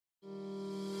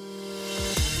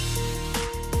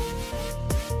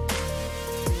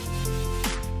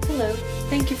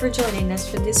Thank you for joining us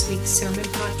for this week's sermon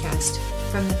podcast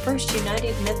from the First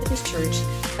United Methodist Church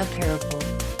of Paragould.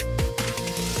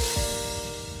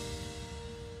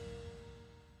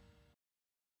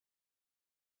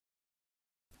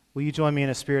 Will you join me in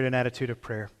a spirit and attitude of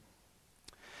prayer?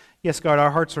 Yes, God,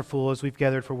 our hearts are full as we've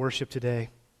gathered for worship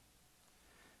today.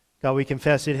 God, we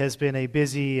confess it has been a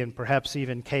busy and perhaps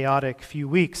even chaotic few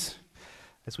weeks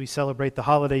as we celebrate the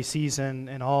holiday season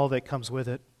and all that comes with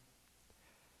it.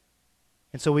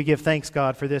 And so we give thanks,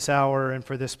 God, for this hour and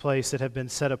for this place that have been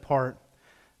set apart,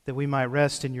 that we might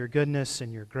rest in your goodness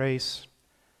and your grace,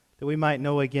 that we might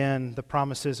know again the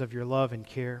promises of your love and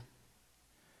care.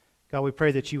 God, we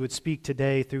pray that you would speak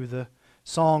today through the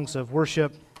songs of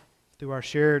worship, through our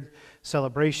shared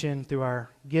celebration, through our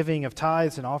giving of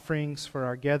tithes and offerings, for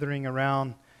our gathering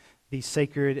around these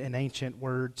sacred and ancient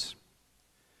words.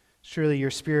 Surely your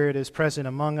Spirit is present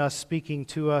among us, speaking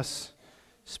to us,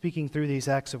 speaking through these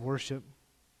acts of worship.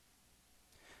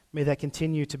 May that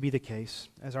continue to be the case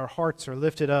as our hearts are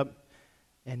lifted up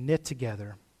and knit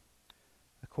together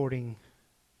according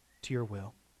to your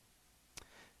will.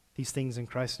 These things in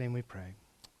Christ's name we pray.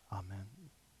 Amen.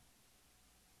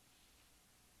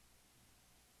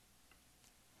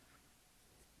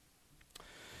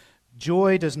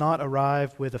 Joy does not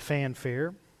arrive with a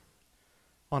fanfare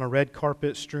on a red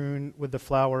carpet strewn with the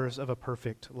flowers of a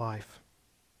perfect life.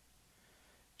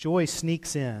 Joy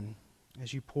sneaks in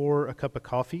as you pour a cup of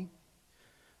coffee,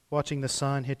 watching the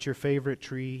sun hit your favorite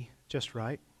tree just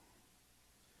right.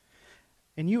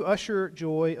 And you usher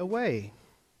joy away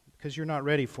because you're not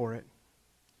ready for it.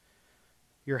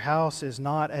 Your house is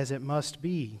not as it must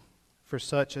be for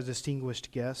such a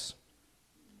distinguished guest.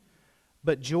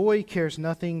 But joy cares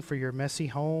nothing for your messy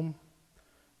home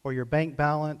or your bank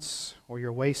balance or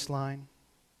your waistline.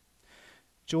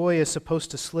 Joy is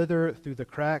supposed to slither through the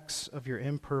cracks of your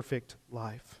imperfect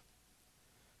life.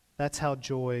 That's how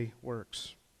joy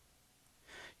works.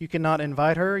 You cannot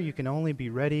invite her, you can only be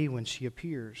ready when she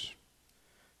appears,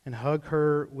 and hug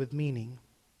her with meaning.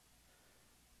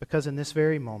 Because in this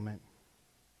very moment,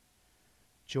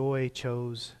 joy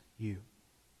chose you.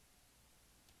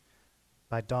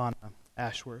 By Donna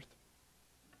Ashworth.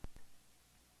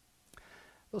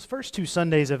 Those first two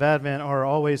Sundays of Advent are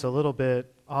always a little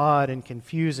bit odd and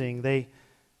confusing. They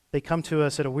come to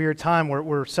us at a weird time.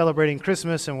 We're celebrating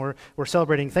Christmas and we're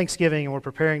celebrating Thanksgiving and we're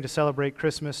preparing to celebrate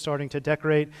Christmas, starting to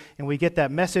decorate. And we get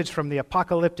that message from the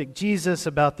apocalyptic Jesus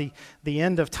about the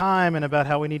end of time and about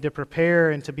how we need to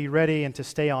prepare and to be ready and to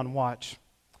stay on watch.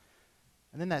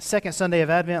 And then that second Sunday of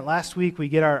Advent, last week, we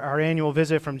get our annual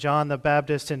visit from John the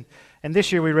Baptist. And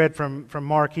this year we read from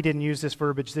Mark. He didn't use this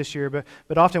verbiage this year,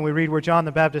 but often we read where John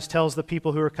the Baptist tells the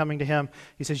people who are coming to him,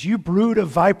 he says, "You brood of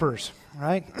vipers,"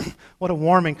 right? What a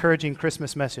warm, encouraging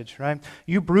Christmas message, right?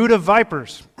 "You brood of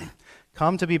vipers,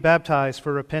 come to be baptized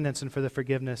for repentance and for the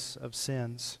forgiveness of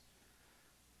sins."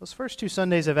 Those first two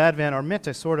Sundays of Advent are meant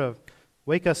to sort of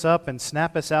wake us up and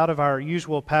snap us out of our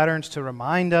usual patterns, to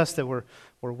remind us that we're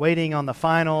waiting on the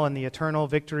final and the eternal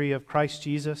victory of Christ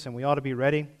Jesus, and we ought to be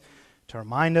ready. To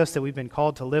remind us that we've been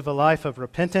called to live a life of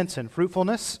repentance and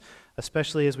fruitfulness,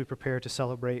 especially as we prepare to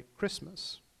celebrate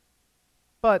Christmas.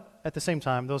 But at the same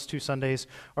time, those two Sundays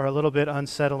are a little bit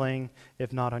unsettling,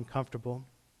 if not uncomfortable.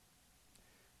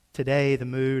 Today, the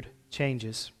mood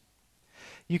changes.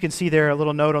 You can see there a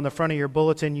little note on the front of your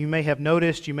bulletin. You may have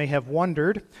noticed, you may have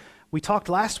wondered. We talked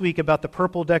last week about the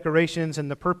purple decorations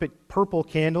and the purple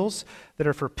candles that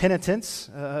are for penitence,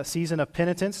 a season of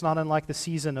penitence, not unlike the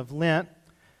season of Lent.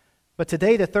 But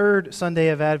today, the third Sunday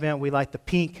of Advent, we light the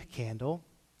pink candle.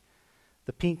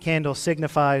 The pink candle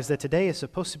signifies that today is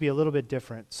supposed to be a little bit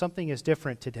different. Something is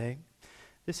different today.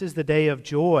 This is the day of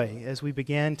joy as we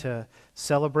begin to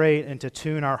celebrate and to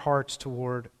tune our hearts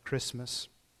toward Christmas.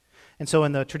 And so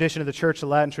in the tradition of the church, the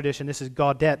Latin tradition, this is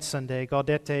Gaudete Sunday.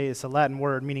 Gaudete is a Latin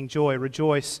word meaning joy,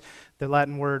 rejoice. The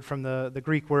Latin word from the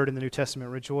Greek word in the New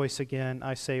Testament, rejoice. Again,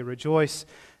 I say rejoice.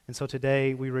 And so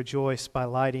today we rejoice by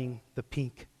lighting the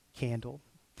pink candle.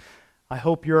 I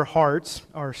hope your hearts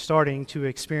are starting to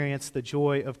experience the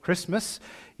joy of Christmas.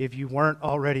 If you weren't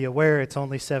already aware, it's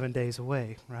only 7 days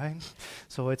away, right?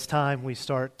 So it's time we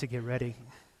start to get ready.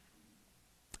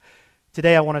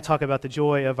 Today I want to talk about the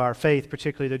joy of our faith,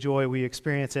 particularly the joy we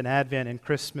experience in Advent and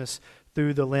Christmas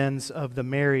through the lens of the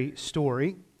Mary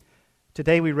story.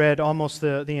 Today we read almost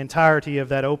the entirety of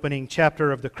that opening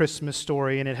chapter of the Christmas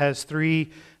story, and it has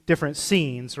three different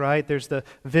scenes, right? There's the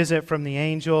visit from the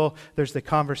angel, there's the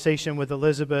conversation with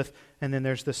Elizabeth, and then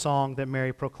there's the song that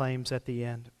Mary proclaims at the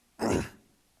end.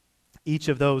 Each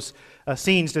of those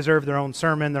scenes deserve their own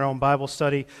sermon, their own Bible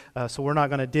study, so we're not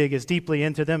going to dig as deeply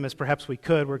into them as perhaps we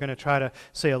could. We're going to try to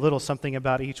say a little something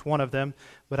about each one of them,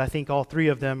 but I think all three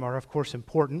of them are, of course,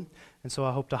 important, and so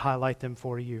I hope to highlight them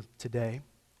for you today.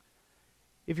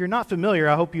 If you're not familiar,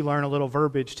 I hope you learn a little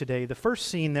verbiage today. The first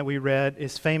scene that we read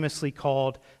is famously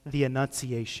called the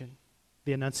Annunciation.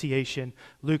 The Annunciation,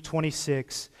 Luke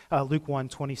 1,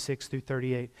 26 through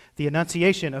 38. The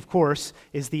Annunciation, of course,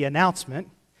 is the announcement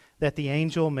that the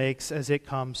angel makes as it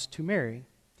comes to Mary.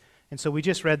 And so we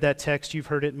just read that text. You've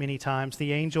heard it many times.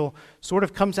 The angel sort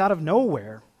of comes out of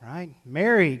nowhere, right?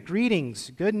 Mary,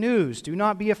 greetings, good news, do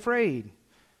not be afraid,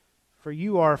 for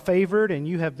you are favored and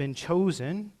you have been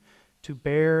chosen to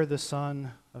bear the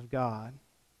Son of God.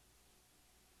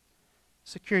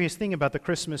 It's a curious thing about the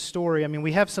Christmas story. I mean,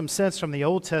 we have some sense from the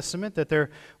Old Testament that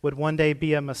there would one day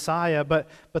be a Messiah, but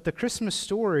the Christmas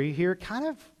story here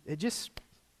it just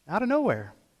out of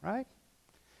nowhere, right?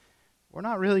 We're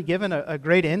not really given a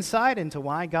great insight into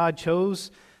why God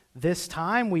chose this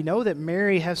time. We know that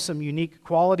Mary has some unique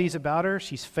qualities about her.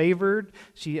 She's favored.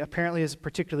 She apparently is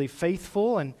particularly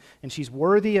faithful, and she's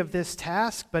worthy of this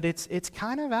task, but it's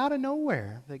kind of out of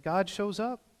nowhere that God shows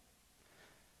up.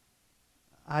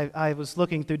 I was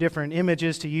looking through different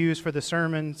images to use for the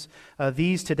sermons.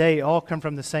 These today all come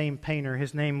from the same painter.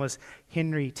 His name was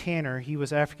Henry Tanner. He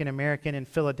was African American in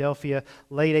Philadelphia,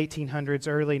 late 1800s,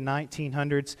 early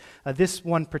 1900s. This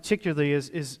one particularly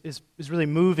is really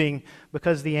moving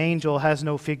because the angel has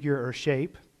no figure or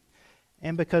shape,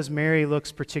 and because Mary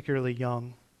looks particularly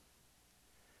young.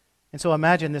 And so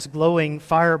imagine this glowing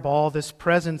fireball, this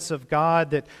presence of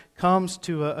God that comes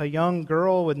to a young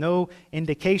girl with no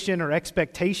indication or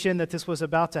expectation that this was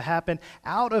about to happen.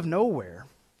 Out of nowhere,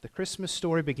 the Christmas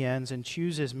story begins and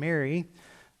chooses Mary,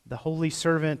 the holy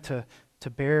servant, to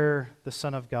bear the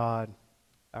Son of God,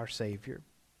 our Savior.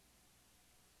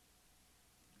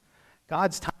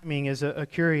 God's timing is a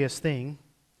curious thing.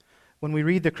 When we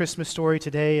read the Christmas story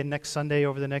today and next Sunday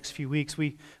over the next few weeks,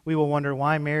 we will wonder,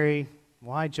 why Mary?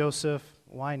 Why Joseph?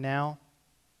 Why now?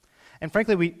 And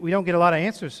frankly, we don't get a lot of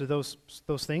answers to those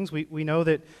things. We know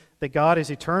that God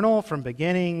is eternal from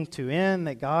beginning to end,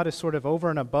 that God is sort of over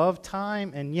and above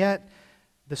time, and yet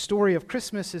the story of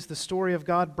Christmas is the story of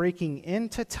God breaking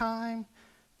into time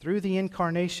through the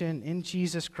incarnation in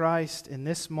Jesus Christ in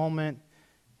this moment,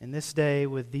 in this day,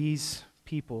 with these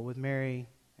people, with Mary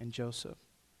and Joseph.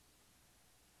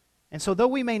 And so though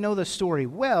we may know the story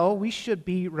well, we should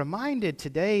be reminded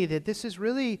today that this is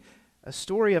really a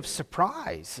story of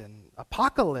surprise and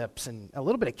apocalypse and a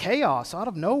little bit of chaos. Out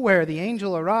of nowhere, the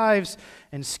angel arrives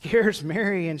and scares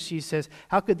Mary, and she says,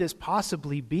 how could this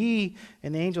possibly be?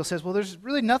 And the angel says, well, there's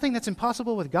really nothing that's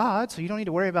impossible with God, so you don't need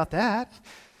to worry about that.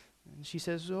 And she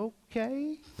says,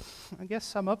 okay, I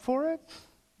guess I'm up for it.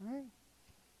 All right.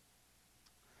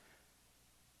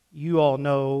 You all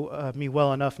know me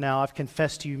well enough now. I've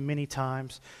confessed to you many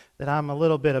times that I'm a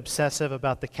little bit obsessive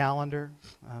about the calendar.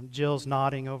 Jill's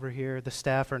nodding over here. The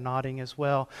staff are nodding as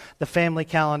well. The family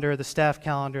calendar, the staff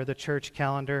calendar, the church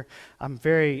calendar. I'm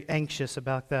very anxious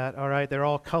about that, all right? They're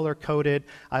all color-coded.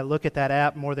 I look at that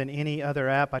app more than any other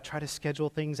app. I try to schedule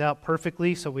things out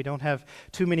perfectly so we don't have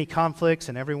too many conflicts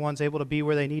and everyone's able to be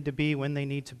where they need to be when they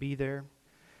need to be there.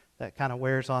 That kind of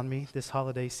wears on me this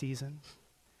holiday season.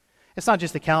 It's not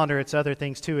just the calendar, it's other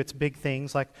things too. It's big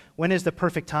things like, when is the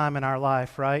perfect time in our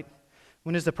life, right?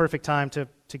 When is the perfect time to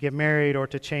get married or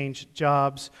to change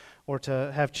jobs or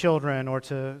to have children or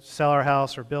to sell our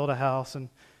house or build a house? And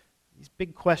these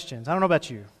big questions. I don't know about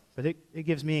you, but it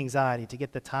gives me anxiety to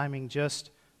get the timing just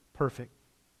perfect.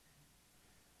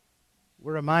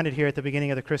 We're reminded here at the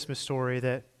beginning of the Christmas story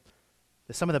that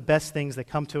some of the best things that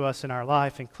come to us in our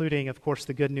life, including, of course,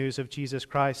 the good news of Jesus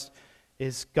Christ,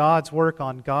 is God's work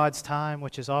on God's time,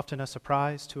 which is often a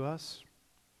surprise to us.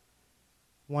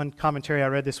 One commentary I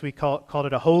read this week called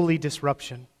it a holy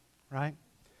disruption, right?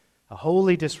 A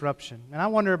holy disruption. And I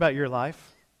wonder about your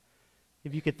life.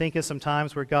 If you could think of some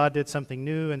times where God did something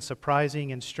new and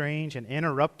surprising and strange and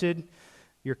interrupted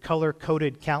your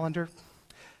color-coded calendar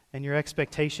and your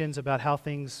expectations about how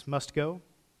things must go.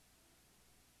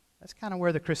 That's kind of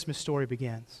where the Christmas story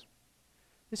begins.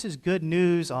 This is good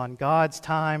news on God's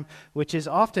time, which is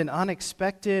often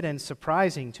unexpected and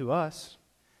surprising to us.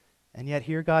 And yet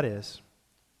here God is,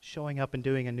 showing up and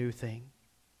doing a new thing.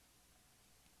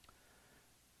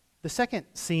 The second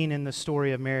scene in the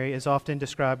story of Mary is often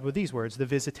described with these words, the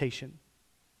visitation.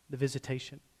 The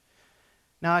visitation.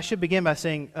 Now, I should begin by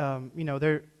saying,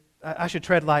 I should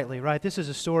tread lightly, right? This is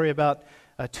a story about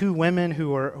two women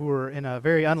who are in a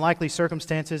very unlikely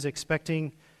circumstances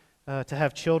expecting to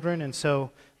have children, and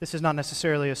so this is not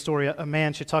necessarily a story a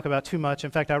man should talk about too much.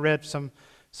 In fact, I read some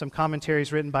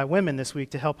commentaries written by women this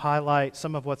week to help highlight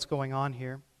some of what's going on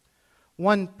here.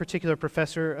 One particular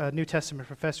professor, a New Testament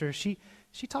professor, she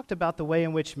talked about the way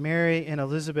in which Mary and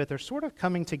Elizabeth are sort of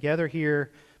coming together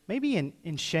here, maybe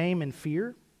in shame and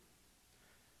fear.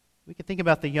 We could think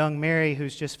about the young Mary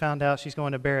who's just found out she's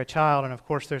going to bear a child, and of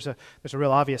course there's a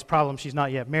real obvious problem. She's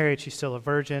not yet married, she's still a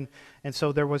virgin, and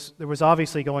so there was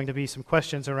obviously going to be some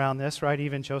questions around this, right?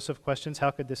 Even Joseph questions,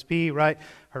 how could this be, right?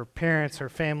 Her parents, her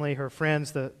family, her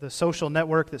friends, the social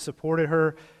network that supported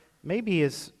her maybe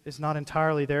is not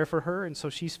entirely there for her, and so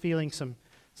she's feeling some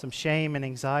shame and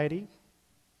anxiety.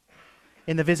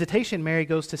 In the visitation, Mary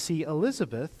goes to see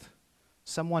Elizabeth,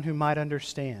 someone who might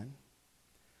understand.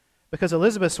 Because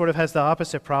Elizabeth sort of has the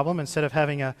opposite problem. Instead of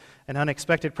having an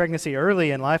unexpected pregnancy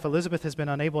early in life, Elizabeth has been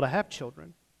unable to have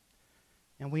children.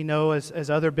 And we know, as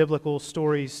other biblical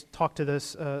stories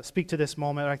speak to this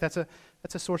moment, like that's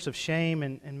a source of shame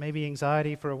and maybe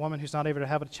anxiety for a woman who's not able to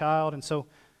have a child. And so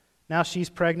now she's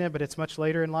pregnant, but it's much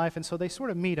later in life, and so they sort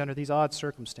of meet under these odd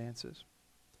circumstances.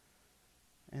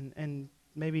 And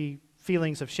maybe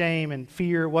feelings of shame and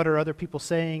fear, what are other people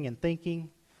saying and thinking?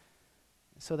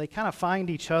 So they kind of find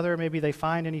each other. Maybe they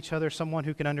find in each other someone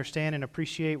who can understand and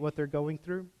appreciate what they're going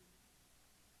through.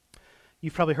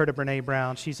 You've probably heard of Brene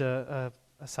Brown. She's a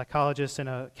psychologist and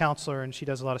a counselor, and she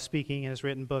does a lot of speaking and has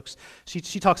written books. She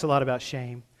talks a lot about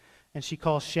shame, and she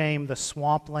calls shame the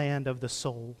swampland of the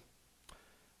soul.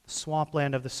 The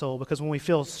swampland of the soul, because when we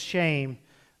feel shame,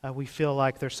 we feel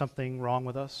like there's something wrong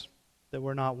with us, that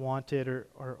we're not wanted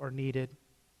or needed.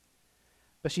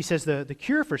 But she says the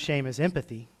cure for shame is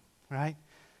empathy, right?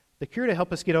 The cure to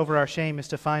help us get over our shame is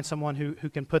to find someone who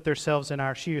can put themselves in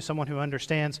our shoes, someone who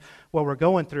understands what we're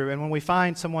going through. And when we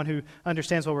find someone who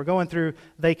understands what we're going through,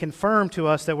 they confirm to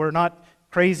us that we're not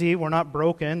crazy, we're not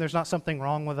broken, there's not something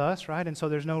wrong with us, right? And so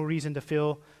there's no reason to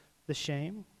feel the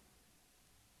shame.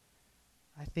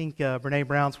 I think Brene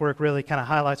Brown's work really kind of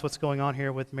highlights what's going on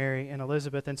here with Mary and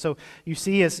Elizabeth. And so you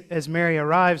see as Mary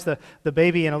arrives, the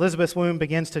baby in Elizabeth's womb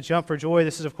begins to jump for joy.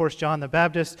 This is, of course, John the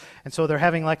Baptist. And so they're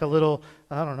having like a little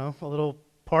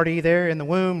party there in the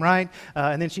womb, right?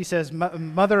 And then she says,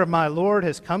 "Mother of my Lord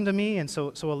has come to me." And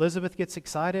so Elizabeth gets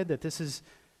excited that this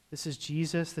is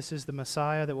Jesus, this is the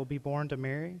Messiah that will be born to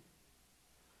Mary.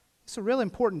 It's a real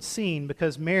important scene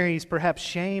because Mary's perhaps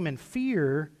shame and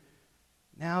fear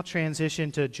now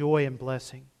transition to joy and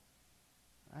blessing,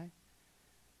 right?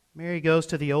 Mary goes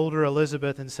to the older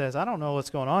Elizabeth and says, "I don't know what's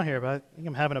going on here, but I think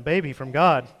I'm having a baby from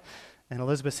God." And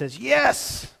Elizabeth says,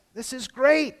 "Yes, this is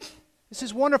great. This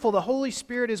is wonderful. The Holy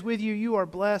Spirit is with you. You are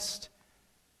blessed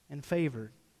and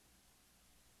favored."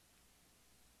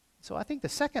 So I think the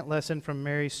second lesson from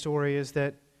Mary's story is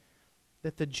that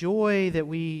the joy that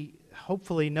we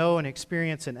hopefully know and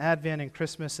experience in Advent and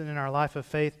Christmas and in our life of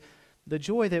faith, the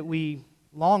joy that we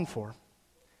long for,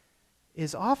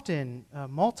 is often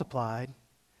multiplied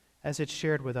as it's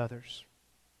shared with others.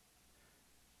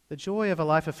 The joy of a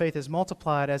life of faith is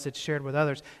multiplied as it's shared with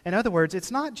others. In other words,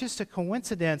 it's not just a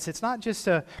coincidence, it's not just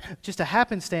a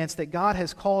happenstance that God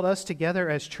has called us together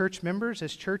as church members,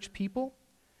 as church people,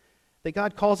 that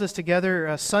God calls us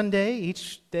together Sunday,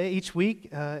 each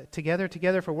week,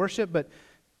 together for worship, but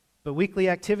weekly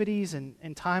activities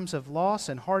and times of loss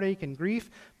and heartache and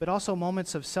grief, but also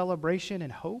moments of celebration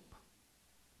and hope.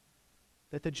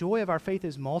 That the joy of our faith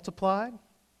is multiplied.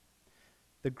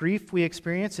 The grief we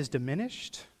experience is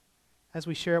diminished as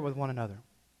we share it with one another.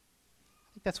 I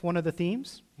think that's one of the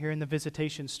themes here in the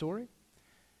visitation story,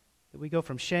 that we go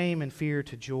from shame and fear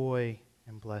to joy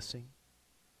and blessing.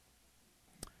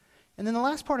 And then the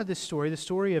last part of this story, the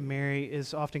story of Mary,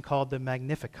 is often called the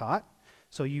Magnificat.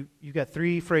 So you got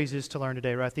three phrases to learn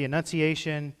today, right? The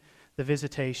Annunciation, the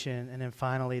Visitation, and then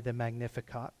finally the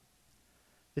Magnificat.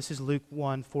 This is Luke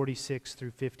 1:46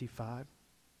 through 55.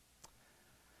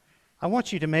 I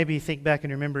want you to maybe think back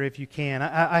and remember if you can.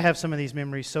 I have some of these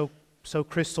memories so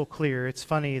crystal clear. It's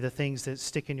funny the things that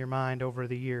stick in your mind over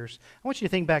the years. I want you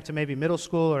to think back to maybe middle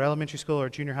school or elementary school or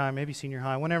junior high, maybe senior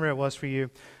high, whenever it was for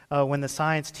you, when the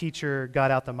science teacher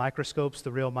got out the microscopes,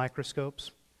 the real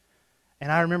microscopes.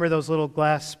 And I remember those little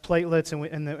glass platelets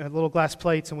and the little glass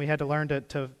plates, and we had to learn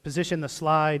to position the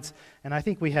slides. And I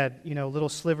think we had, little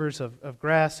slivers of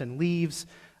grass and leaves.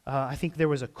 I think there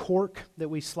was a cork that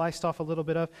we sliced off a little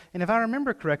bit of. And if I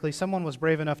remember correctly, someone was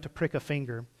brave enough to prick a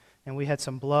finger, and we had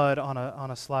some blood on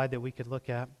a slide that we could look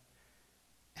at.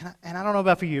 And I don't know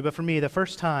about for you, but for me, the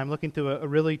first time looking through a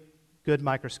really good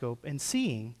microscope and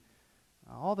seeing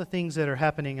all the things that are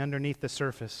happening underneath the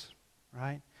surface,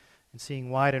 right? and seeing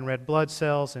white and red blood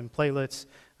cells and platelets,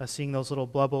 seeing those little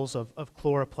bubbles of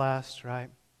chloroplast, right?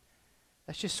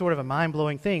 That's just sort of a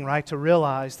mind-blowing thing, right? To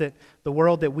realize that the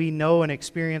world that we know and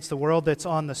experience, the world that's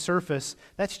on the surface,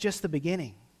 that's just the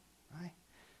beginning, right?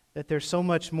 That there's so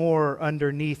much more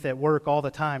underneath at work all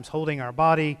the times, holding our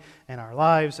body and our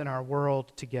lives and our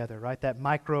world together, right? That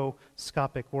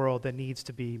microscopic world that needs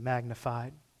to be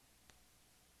magnified.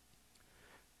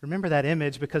 Remember that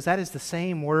image, because that is the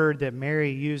same word that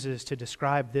Mary uses to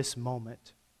describe this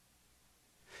moment.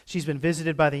 She's been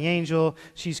visited by the angel.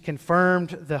 She's confirmed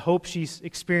the hope she's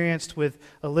experienced with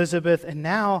Elizabeth. And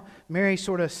now Mary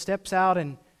sort of steps out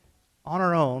and on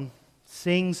her own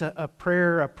sings a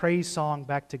prayer, a praise song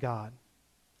back to God.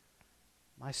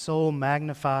 My soul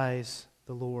magnifies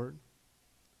the Lord.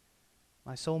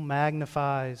 My soul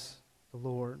magnifies the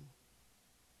Lord.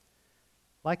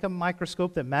 Like a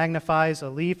microscope that magnifies a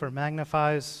leaf or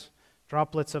magnifies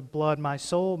droplets of blood, my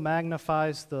soul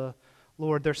magnifies the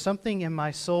Lord. There's something in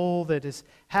my soul that is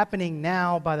happening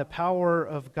now by the power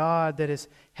of God that is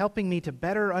helping me to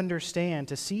better understand,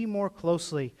 to see more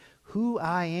closely who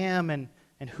I am and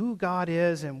who God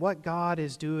is and what God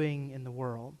is doing in the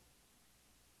world.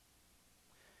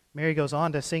 Mary goes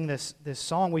on to sing this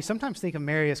song. We sometimes think of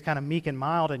Mary as kind of meek and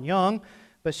mild and young,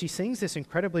 but she sings this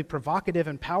incredibly provocative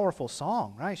and powerful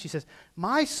song, right? She says,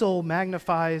 my soul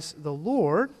magnifies the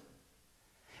Lord.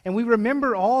 And we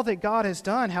remember all that God has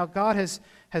done, how God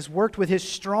has worked with His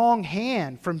strong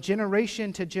hand from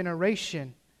generation to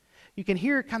generation. You can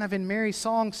hear kind of in Mary's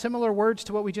song similar words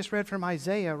to what we just read from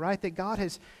Isaiah, right? That God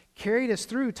has carried us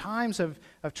through times of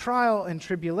trial and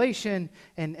tribulation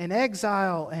and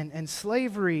exile and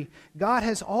slavery. God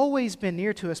has always been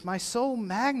near to us. My soul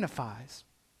magnifies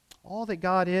all that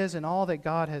God is and all that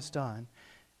God has done.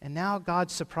 And now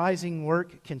God's surprising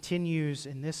work continues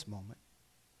in this moment.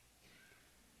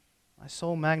 My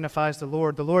soul magnifies the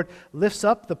Lord. The Lord lifts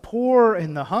up the poor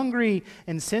and the hungry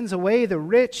and sends away the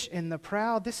rich and the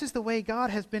proud. This is the way God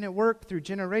has been at work through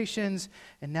generations,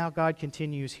 and now God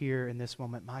continues here in this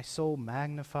moment. My soul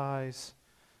magnifies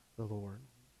the Lord.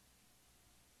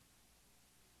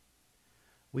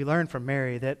 We learn from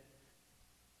Mary that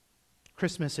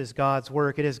Christmas is God's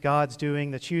work. It is God's doing,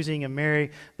 the choosing of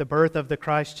Mary, the birth of the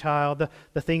Christ child,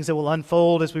 the things that will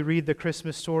unfold as we read the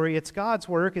Christmas story. It's God's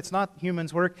work. It's not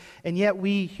humans' work. And yet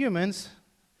we humans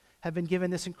have been given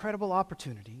this incredible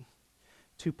opportunity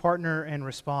to partner and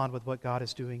respond with what God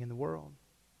is doing in the world.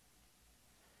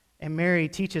 And Mary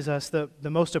teaches us the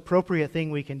most appropriate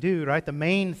thing we can do, right? The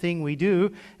main thing we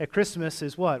do at Christmas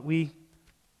is what? We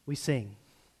sing.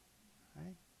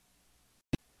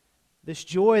 This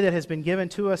joy that has been given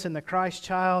to us in the Christ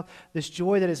child, this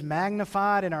joy that is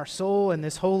magnified in our soul in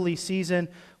this holy season,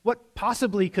 what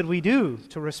possibly could we do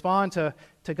to respond to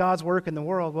God's work in the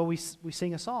world? Well, we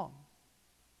sing a song.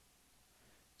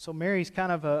 So Mary's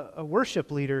kind of a worship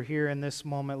leader here in this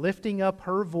moment, lifting up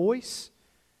her voice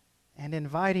and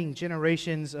inviting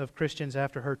generations of Christians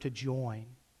after her to join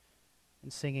in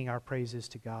singing our praises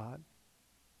to God.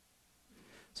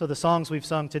 So the songs we've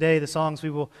sung today, the songs we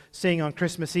will sing on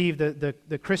Christmas Eve,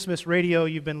 the Christmas radio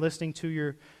you've been listening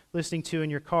to in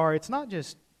your car, it's not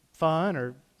just fun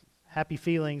or happy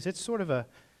feelings. It's sort of a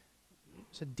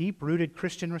deep-rooted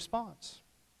Christian response.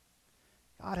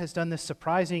 God has done this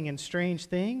surprising and strange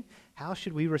thing. How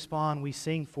should we respond? We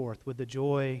sing forth with the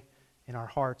joy in our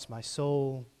hearts. My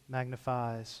soul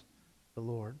magnifies the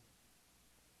Lord.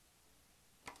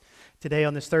 Today,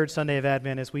 on this third Sunday of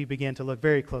Advent, as we begin to look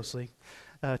very closely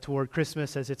toward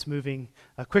Christmas as it's moving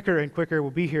quicker and quicker,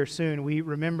 we'll be here soon, we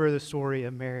remember the story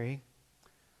of Mary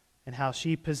and how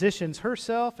she positions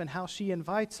herself and how she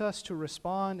invites us to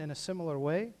respond in a similar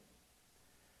way.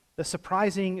 The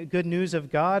surprising good news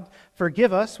of God.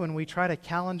 Forgive us when we try to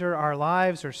calendar our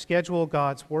lives or schedule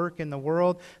God's work in the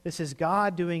world. This is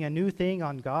God doing a new thing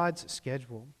on God's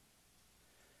schedule.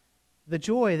 The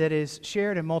joy that is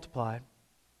shared and multiplied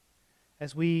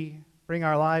as we bring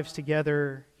our lives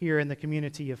together here in the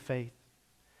community of faith.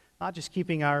 Not just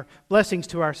keeping our blessings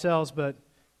to ourselves, but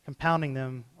compounding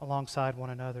them alongside one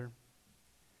another.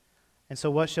 And so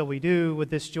what shall we do with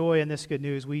this joy and this good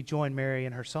news? We join Mary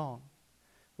in her song.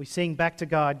 We sing back to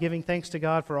God, giving thanks to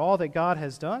God for all that God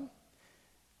has done,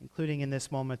 including in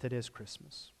this moment that is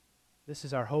Christmas. This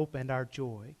is our hope and our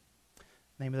joy. In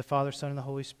the name of the Father, Son, and the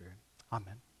Holy Spirit.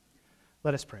 Amen.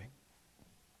 Let us pray.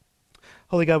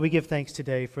 Holy God, we give thanks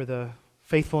today for the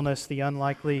faithfulness, the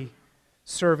unlikely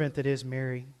servant that is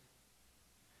Mary,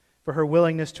 for her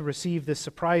willingness to receive this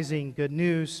surprising good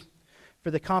news,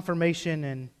 for the confirmation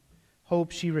and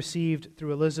hope she received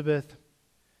through Elizabeth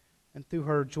and through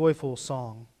her joyful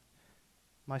song.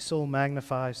 My soul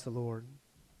magnifies the Lord.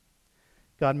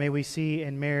 God, may we see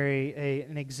in Mary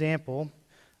an example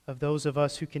of those of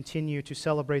us who continue to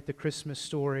celebrate the Christmas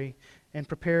story and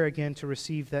prepare again to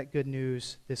receive that good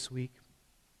news this week.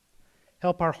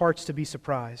 Help our hearts to be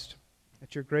surprised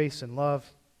at your grace and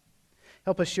love.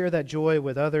 Help us share that joy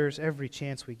with others every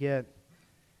chance we get.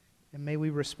 And may we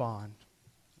respond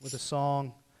with a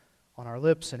song on our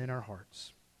lips and in our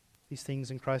hearts. These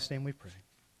things in Christ's name we pray.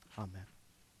 Amen.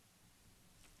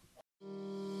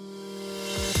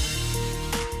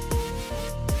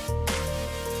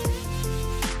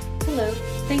 Hello,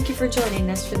 thank you for joining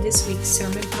us for this week's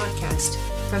sermon podcast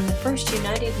from the First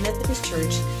United Methodist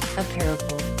Church of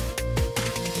Paraple.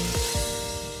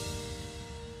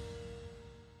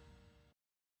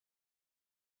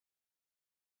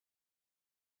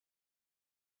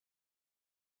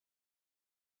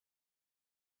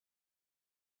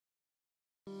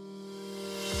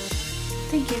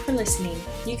 Thank you for listening.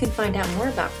 You can find out more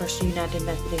about First United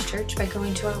Methodist Church by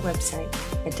going to our website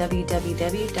at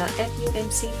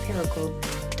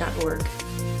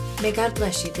www.fumcparacle.org. May God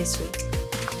bless you this week.